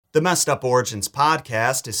The Messed Up Origins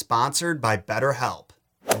podcast is sponsored by BetterHelp.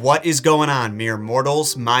 What is going on, mere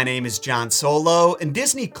mortals? My name is John Solo, and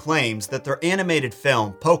Disney claims that their animated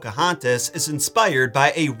film Pocahontas is inspired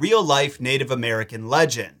by a real-life Native American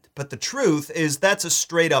legend. But the truth is that's a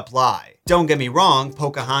straight-up lie. Don't get me wrong,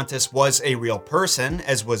 Pocahontas was a real person,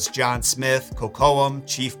 as was John Smith, Cocoam,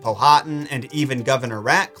 Chief Powhatan, and even Governor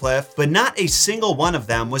Ratcliffe, but not a single one of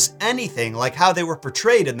them was anything like how they were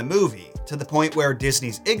portrayed in the movie, to the point where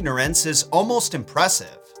Disney's ignorance is almost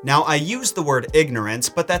impressive. Now, I use the word ignorance,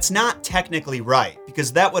 but that's not technically right,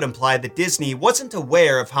 because that would imply that Disney wasn't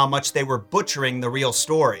aware of how much they were butchering the real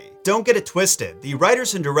story. Don't get it twisted, the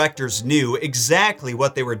writers and directors knew exactly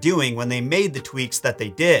what they were doing when they made the tweaks that they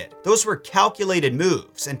did. Those were calculated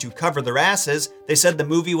moves, and to cover their asses, they said the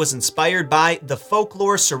movie was inspired by the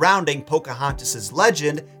folklore surrounding Pocahontas'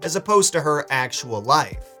 legend as opposed to her actual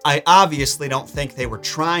life. I obviously don't think they were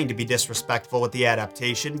trying to be disrespectful with the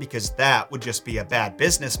adaptation because that would just be a bad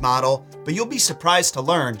business model, but you'll be surprised to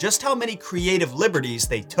learn just how many creative liberties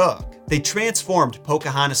they took. They transformed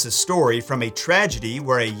Pocahontas' story from a tragedy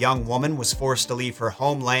where a young woman was forced to leave her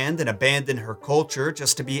homeland and abandon her culture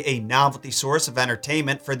just to be a novelty source of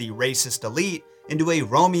entertainment for the racist elite into a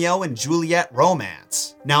Romeo and Juliet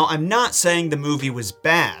romance. Now, I'm not saying the movie was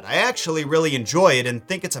bad. I actually really enjoy it and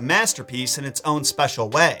think it's a masterpiece in its own special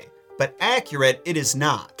way. But accurate, it is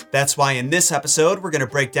not. That's why in this episode, we're going to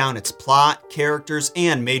break down its plot, characters,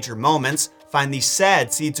 and major moments, find the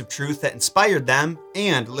sad seeds of truth that inspired them,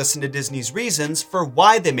 and listen to Disney's reasons for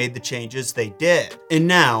why they made the changes they did. And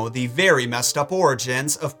now, the very messed up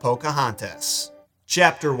origins of Pocahontas.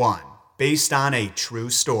 Chapter 1, based on a true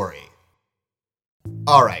story.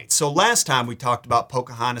 Alright, so last time we talked about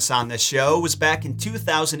Pocahontas on this show was back in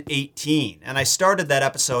 2018, and I started that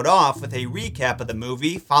episode off with a recap of the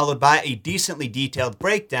movie, followed by a decently detailed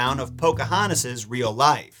breakdown of Pocahontas' real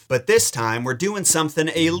life. But this time, we're doing something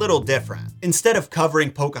a little different. Instead of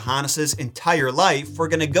covering Pocahontas' entire life, we're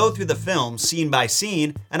gonna go through the film scene by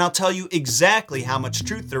scene, and I'll tell you exactly how much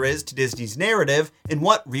truth there is to Disney's narrative and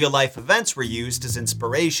what real-life events were used as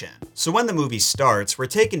inspiration. So when the movie starts, we're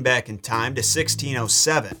taken back in time to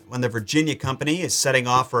 1607, when the Virginia Company is setting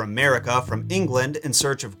off for America from England in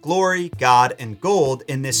search of glory, God, and gold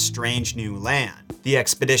in this strange new land. The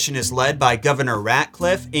expedition is led by Governor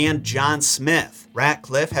Ratcliffe and John Smith.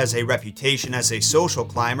 Ratcliffe has a reputation as a social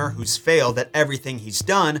climber who's failed at everything he's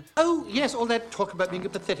done. Oh, yes, all that talk about being a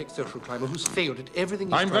pathetic social climber who's failed at everything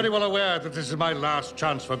he's I'm very well aware that this is my last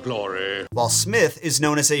chance for glory. While Smith is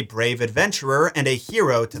known as a brave adventurer and a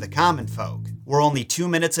hero to the common folk. We're only 2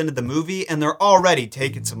 minutes into the movie and they're already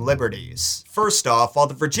taking some liberties. First off, while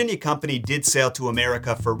the Virginia Company did sail to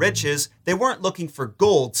America for riches, they weren't looking for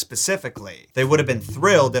gold specifically. They would have been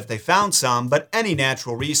thrilled if they found some, but any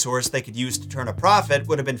natural resource they could use to turn a profit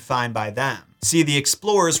would have been fine by them. See, the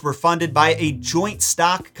explorers were funded by a joint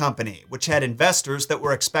stock company, which had investors that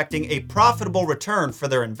were expecting a profitable return for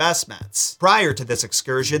their investments. Prior to this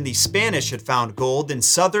excursion, the Spanish had found gold in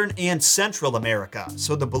Southern and Central America,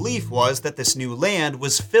 so the belief was that this new land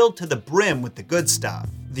was filled to the brim with the good stuff.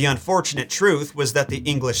 The unfortunate truth was that the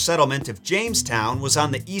English settlement of Jamestown was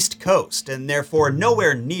on the east coast, and therefore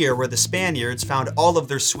nowhere near where the Spaniards found all of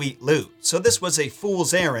their sweet loot, so this was a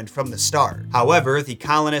fool's errand from the start. However, the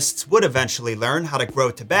colonists would eventually learn how to grow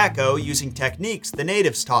tobacco using techniques the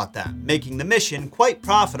natives taught them, making the mission quite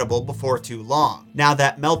profitable before too long. Now,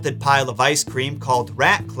 that melted pile of ice cream called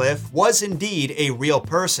Ratcliffe was indeed a real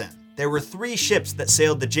person. There were 3 ships that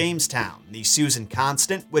sailed to Jamestown, the Susan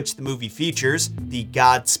Constant, which the movie features, the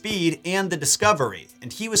Godspeed, and the Discovery,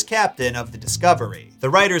 and he was captain of the Discovery. The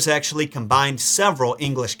writers actually combined several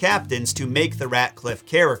English captains to make the Ratcliffe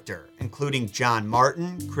character, including John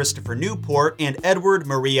Martin, Christopher Newport, and Edward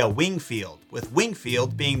Maria Wingfield, with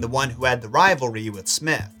Wingfield being the one who had the rivalry with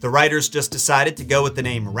Smith. The writers just decided to go with the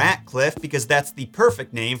name Ratcliffe because that's the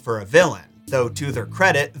perfect name for a villain. Though to their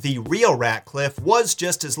credit, the real Ratcliffe was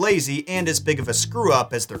just as lazy and as big of a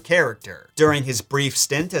screw-up as their character. During his brief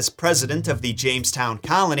stint as president of the Jamestown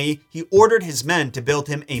colony, he ordered his men to build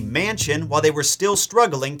him a mansion while they were still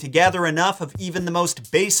struggling to gather enough of even the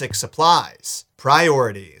most basic supplies.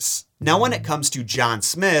 Priorities. Now, when it comes to John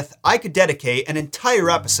Smith, I could dedicate an entire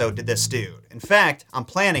episode to this dude. In fact, I'm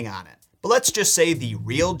planning on it. But let's just say the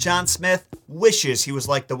real John Smith wishes he was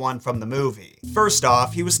like the one from the movie. First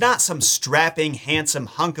off, he was not some strapping, handsome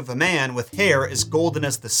hunk of a man with hair as golden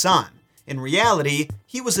as the sun. In reality,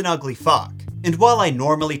 he was an ugly fuck. And while I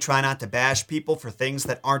normally try not to bash people for things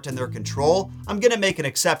that aren't in their control, I'm gonna make an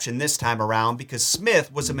exception this time around because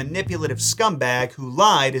Smith was a manipulative scumbag who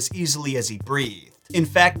lied as easily as he breathed. In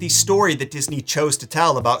fact, the story that Disney chose to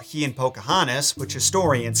tell about he and Pocahontas, which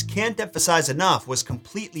historians can't emphasize enough was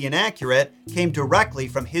completely inaccurate, came directly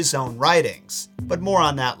from his own writings. But more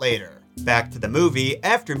on that later. Back to the movie,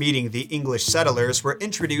 after meeting the English settlers, we're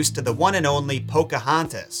introduced to the one and only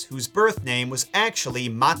Pocahontas, whose birth name was actually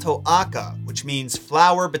Matoaka, which means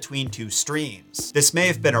flower between two streams. This may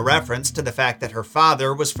have been a reference to the fact that her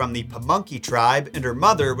father was from the Pamunkey tribe and her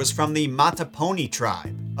mother was from the Mattaponi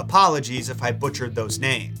tribe. Apologies if I butchered those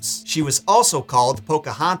names. She was also called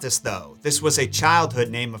Pocahontas though. This was a childhood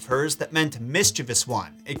name of hers that meant mischievous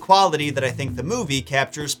one, a quality that I think the movie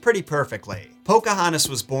captures pretty perfectly. Pocahontas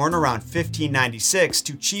was born around 1596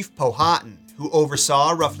 to Chief Powhatan, who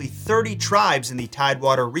oversaw roughly 30 tribes in the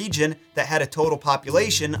Tidewater region that had a total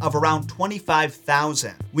population of around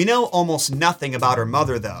 25,000. We know almost nothing about her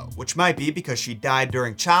mother though, which might be because she died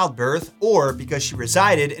during childbirth or because she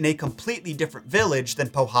resided in a completely different village than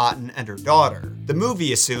Powhatan and her daughter. The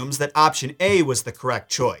movie assumes that option A was the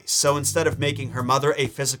correct choice, so instead of making her mother a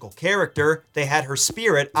physical character, they had her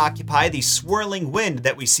spirit occupy the swirling wind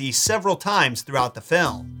that we see several times throughout the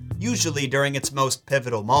film, usually during its most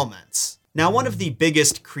pivotal moments. Now, one of the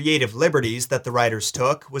biggest creative liberties that the writers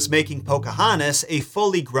took was making Pocahontas a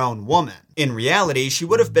fully grown woman. In reality, she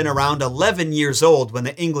would have been around 11 years old when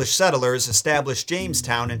the English settlers established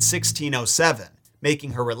Jamestown in 1607,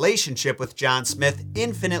 making her relationship with John Smith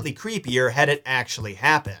infinitely creepier had it actually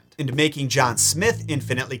happened, and making John Smith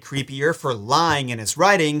infinitely creepier for lying in his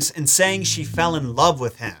writings and saying she fell in love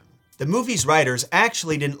with him. The movie's writers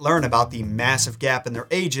actually didn't learn about the massive gap in their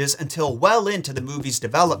ages until well into the movie's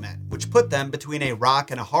development, which put them between a rock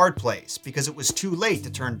and a hard place because it was too late to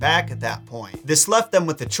turn back at that point. This left them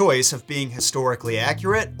with the choice of being historically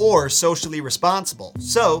accurate or socially responsible,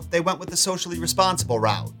 so they went with the socially responsible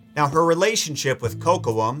route. Now, her relationship with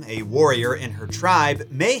Kokowam, a warrior in her tribe,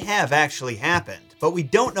 may have actually happened, but we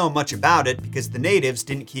don't know much about it because the natives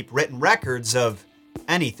didn't keep written records of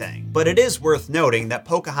anything. But it is worth noting that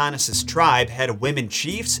Pocahontas' tribe had women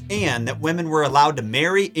chiefs and that women were allowed to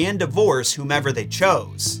marry and divorce whomever they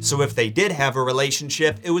chose. So if they did have a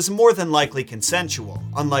relationship, it was more than likely consensual,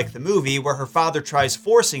 unlike the movie where her father tries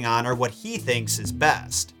forcing on her what he thinks is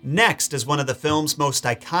best. Next is one of the film's most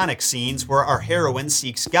iconic scenes where our heroine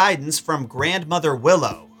seeks guidance from Grandmother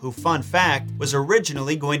Willow, who, fun fact, was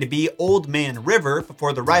originally going to be Old Man River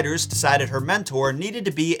before the writers decided her mentor needed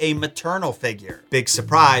to be a maternal figure. Big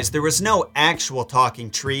surprise, there was no actual talking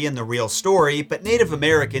tree in the real story, but Native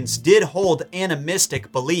Americans did hold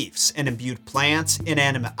animistic beliefs and imbued plants,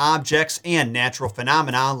 inanimate objects, and natural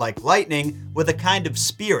phenomena like lightning with a kind of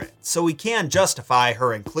spirit, so we can justify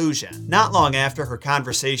her inclusion. Not long after her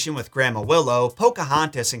conversation with Grandma Willow,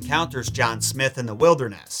 Pocahontas encounters John Smith in the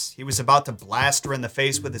wilderness. He was about to blast her in the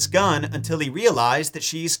face with his gun until he realized that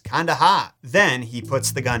she's kinda hot. Then he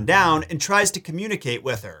puts the gun down and tries to communicate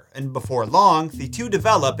with her, and before long, the two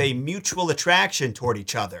develop a mutual attraction toward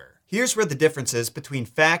each other. Here's where the differences between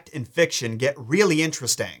fact and fiction get really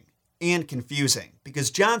interesting and confusing, because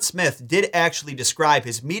John Smith did actually describe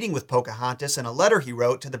his meeting with Pocahontas in a letter he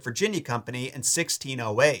wrote to the Virginia Company in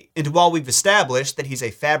 1608. And while we've established that he's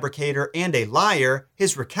a fabricator and a liar,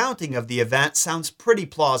 his recounting of the event sounds pretty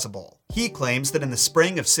plausible. He claims that in the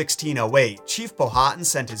spring of 1608, Chief Powhatan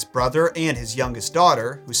sent his brother and his youngest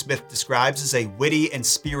daughter, who Smith describes as a witty and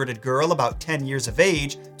spirited girl about 10 years of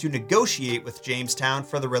age, to negotiate with Jamestown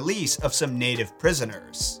for the release of some native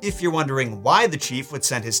prisoners. If you're wondering why the chief would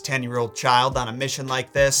send his 10-year-old child on a mission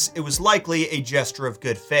like this, it was likely a gesture of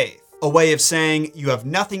good faith. A way of saying, you have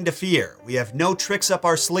nothing to fear, we have no tricks up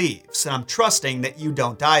our sleeves, and I'm trusting that you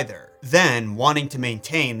don't either. Then, wanting to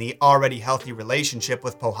maintain the already healthy relationship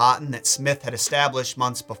with Powhatan that Smith had established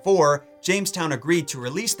months before, Jamestown agreed to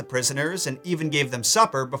release the prisoners and even gave them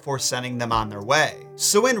supper before sending them on their way.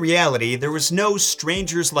 So in reality, there was no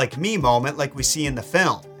strangers like me moment like we see in the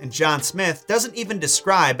film, and John Smith doesn't even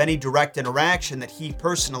describe any direct interaction that he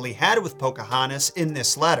personally had with Pocahontas in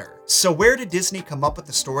this letter. So where did Disney come up with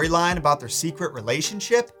the storyline about their secret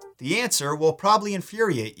relationship? The answer will probably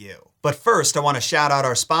infuriate you. But first, I want to shout out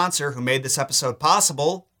our sponsor who made this episode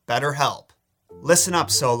possible, BetterHelp. Listen up,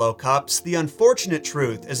 Solo Cups. The unfortunate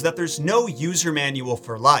truth is that there's no user manual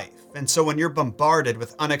for life, and so when you're bombarded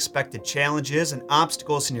with unexpected challenges and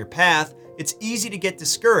obstacles in your path, it's easy to get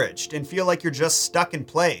discouraged and feel like you're just stuck in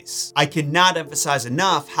place. I cannot emphasize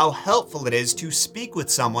enough how helpful it is to speak with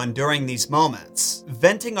someone during these moments.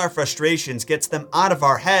 Venting our frustrations gets them out of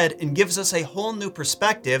our head and gives us a whole new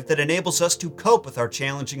perspective that enables us to cope with our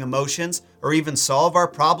challenging emotions or even solve our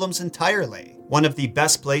problems entirely. One of the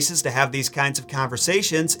best places to have these kinds of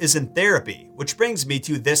conversations is in therapy, which brings me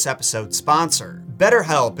to this episode's sponsor.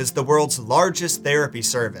 BetterHelp is the world's largest therapy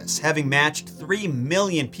service, having matched 3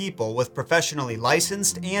 million people with professionally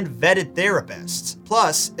licensed and vetted therapists.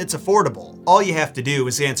 Plus, it's affordable. All you have to do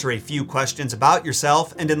is answer a few questions about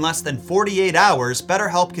yourself, and in less than 48 hours,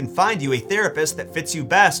 BetterHelp can find you a therapist that fits you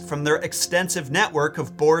best from their extensive network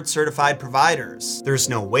of board-certified providers. There's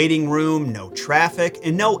no waiting room, no traffic,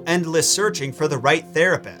 and no endless searching for the right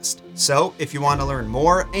therapist. So, if you want to learn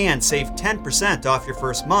more and save 10% off your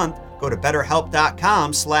first month, go to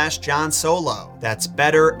betterhelp.com/JohnSolo. That's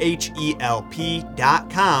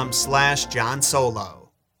betterhelp.com/JohnSolo.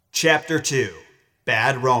 Chapter 2.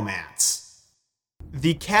 Bad Romance.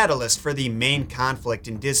 The catalyst for the main conflict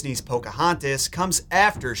in Disney's Pocahontas comes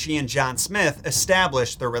after she and John Smith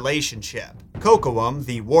established their relationship. Kocoum,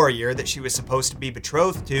 the warrior that she was supposed to be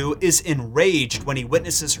betrothed to, is enraged when he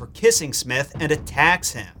witnesses her kissing Smith and attacks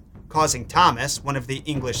him, causing Thomas, one of the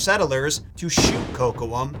English settlers, to shoot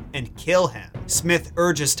Kocoum and kill him. Smith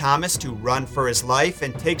urges Thomas to run for his life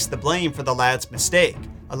and takes the blame for the lad's mistake,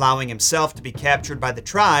 allowing himself to be captured by the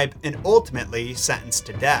tribe and ultimately sentenced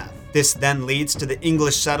to death. This then leads to the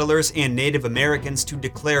English settlers and Native Americans to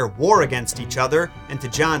declare war against each other, and to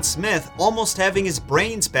John Smith almost having his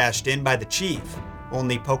brains bashed in by the chief.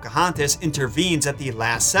 Only Pocahontas intervenes at the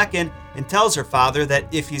last second and tells her father that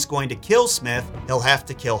if he's going to kill Smith, he'll have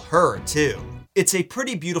to kill her too. It's a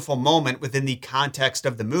pretty beautiful moment within the context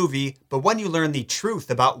of the movie, but when you learn the truth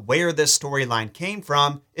about where this storyline came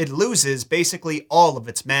from, it loses basically all of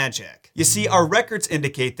its magic. You see, our records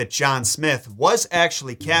indicate that John Smith was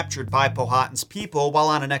actually captured by Powhatan's people while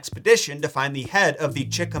on an expedition to find the head of the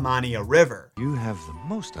Chickahominy River. You have the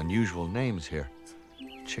most unusual names here.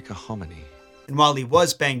 Chickahominy. And while he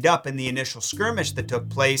was banged up in the initial skirmish that took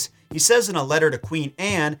place, he says in a letter to Queen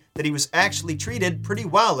Anne that he was actually treated pretty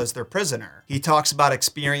well as their prisoner. He talks about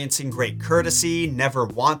experiencing great courtesy, never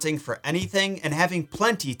wanting for anything, and having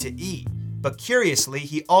plenty to eat. But curiously,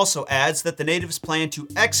 he also adds that the natives plan to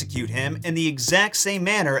execute him in the exact same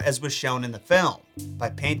manner as was shown in the film,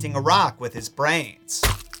 by painting a rock with his brains.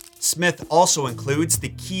 Smith also includes the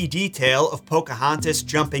key detail of Pocahontas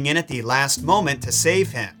jumping in at the last moment to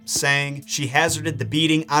save him, saying, "She hazarded the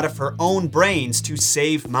beating out of her own brains to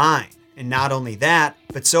save mine. And not only that,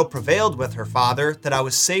 but so prevailed with her father that I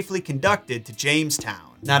was safely conducted to Jamestown."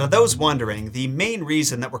 Now, to those wondering, the main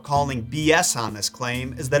reason that we're calling BS on this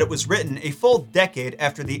claim is that it was written a full decade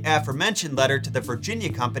after the aforementioned letter to the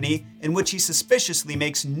Virginia Company, in which he suspiciously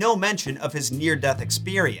makes no mention of his near-death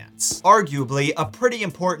experience. Arguably, a pretty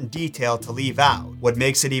important detail to leave out. What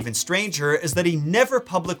makes it even stranger is that he never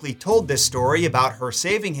publicly told this story about her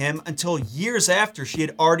saving him until years after she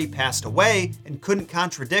had already passed away and couldn't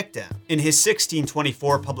contradict him. In his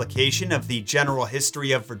 1624 publication of the General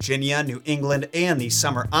History of Virginia, New England, and the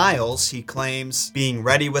Summer Isles, he claims, being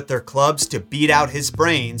ready with their clubs to beat out his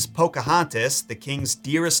brains, Pocahontas, the king's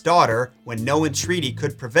dearest daughter, when no entreaty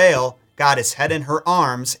could prevail, got his head in her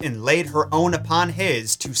arms and laid her own upon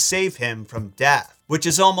his to save him from death. Which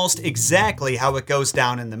is almost exactly how it goes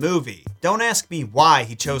down in the movie. Don't ask me why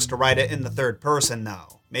he chose to write it in the third person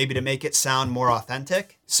though. Maybe to make it sound more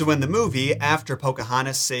authentic? So in the movie, after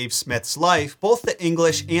Pocahontas saves Smith's life, both the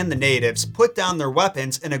English and the natives put down their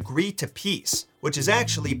weapons and agree to peace, which is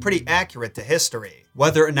actually pretty accurate to history.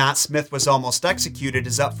 Whether or not Smith was almost executed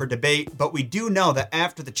is up for debate, but we do know that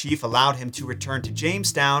after the chief allowed him to return to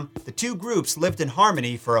Jamestown, the two groups lived in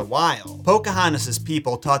harmony for a while. Pocahontas'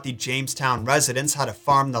 people taught the Jamestown residents how to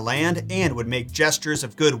farm the land and would make gestures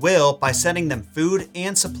of goodwill by sending them food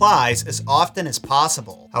and supplies as often as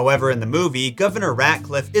possible. However, in the movie, Governor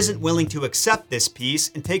Ratcliffe isn't willing to accept this peace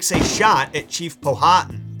and takes a shot at Chief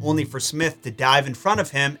Powhatan, only for Smith to dive in front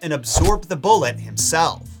of him and absorb the bullet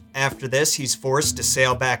himself. After this, he's forced to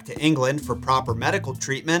sail back to England for proper medical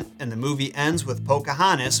treatment, and the movie ends with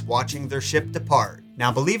Pocahontas watching their ship depart.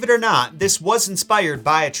 Now, believe it or not, this was inspired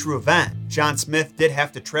by a true event. John Smith did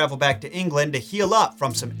have to travel back to England to heal up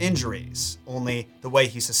from some injuries, only the way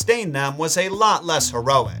he sustained them was a lot less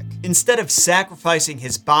heroic. Instead of sacrificing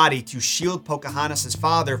his body to shield Pocahontas'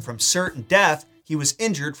 father from certain death, he was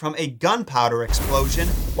injured from a gunpowder explosion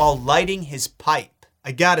while lighting his pipe.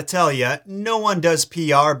 I gotta tell ya, no one does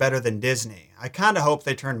PR better than Disney. I kinda hope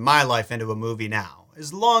they turn my life into a movie now,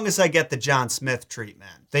 as long as I get the John Smith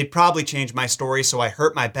treatment. They'd probably change my story so I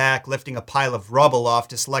hurt my back lifting a pile of rubble off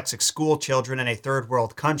dyslexic school children in a third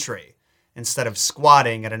world country, instead of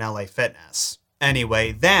squatting at an LA Fitness.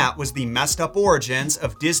 Anyway, that was the messed up origins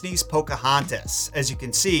of Disney's Pocahontas. As you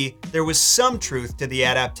can see, there was some truth to the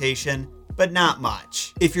adaptation, but not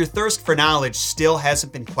much. If your thirst for knowledge still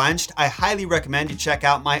hasn't been quenched, I highly recommend you check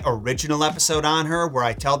out my original episode on her where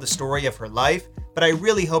I tell the story of her life. but I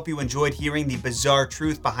really hope you enjoyed hearing the bizarre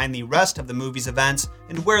truth behind the rest of the movie's events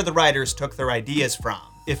and where the writers took their ideas from.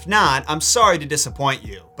 If not, I'm sorry to disappoint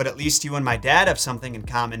you, but at least you and my dad have something in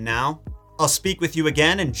common now. I'll speak with you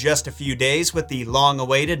again in just a few days with the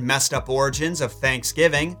long-awaited messed up origins of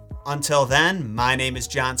Thanksgiving. Until then, my name is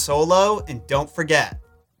John Solo, and don't forget,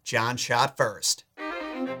 John shot first.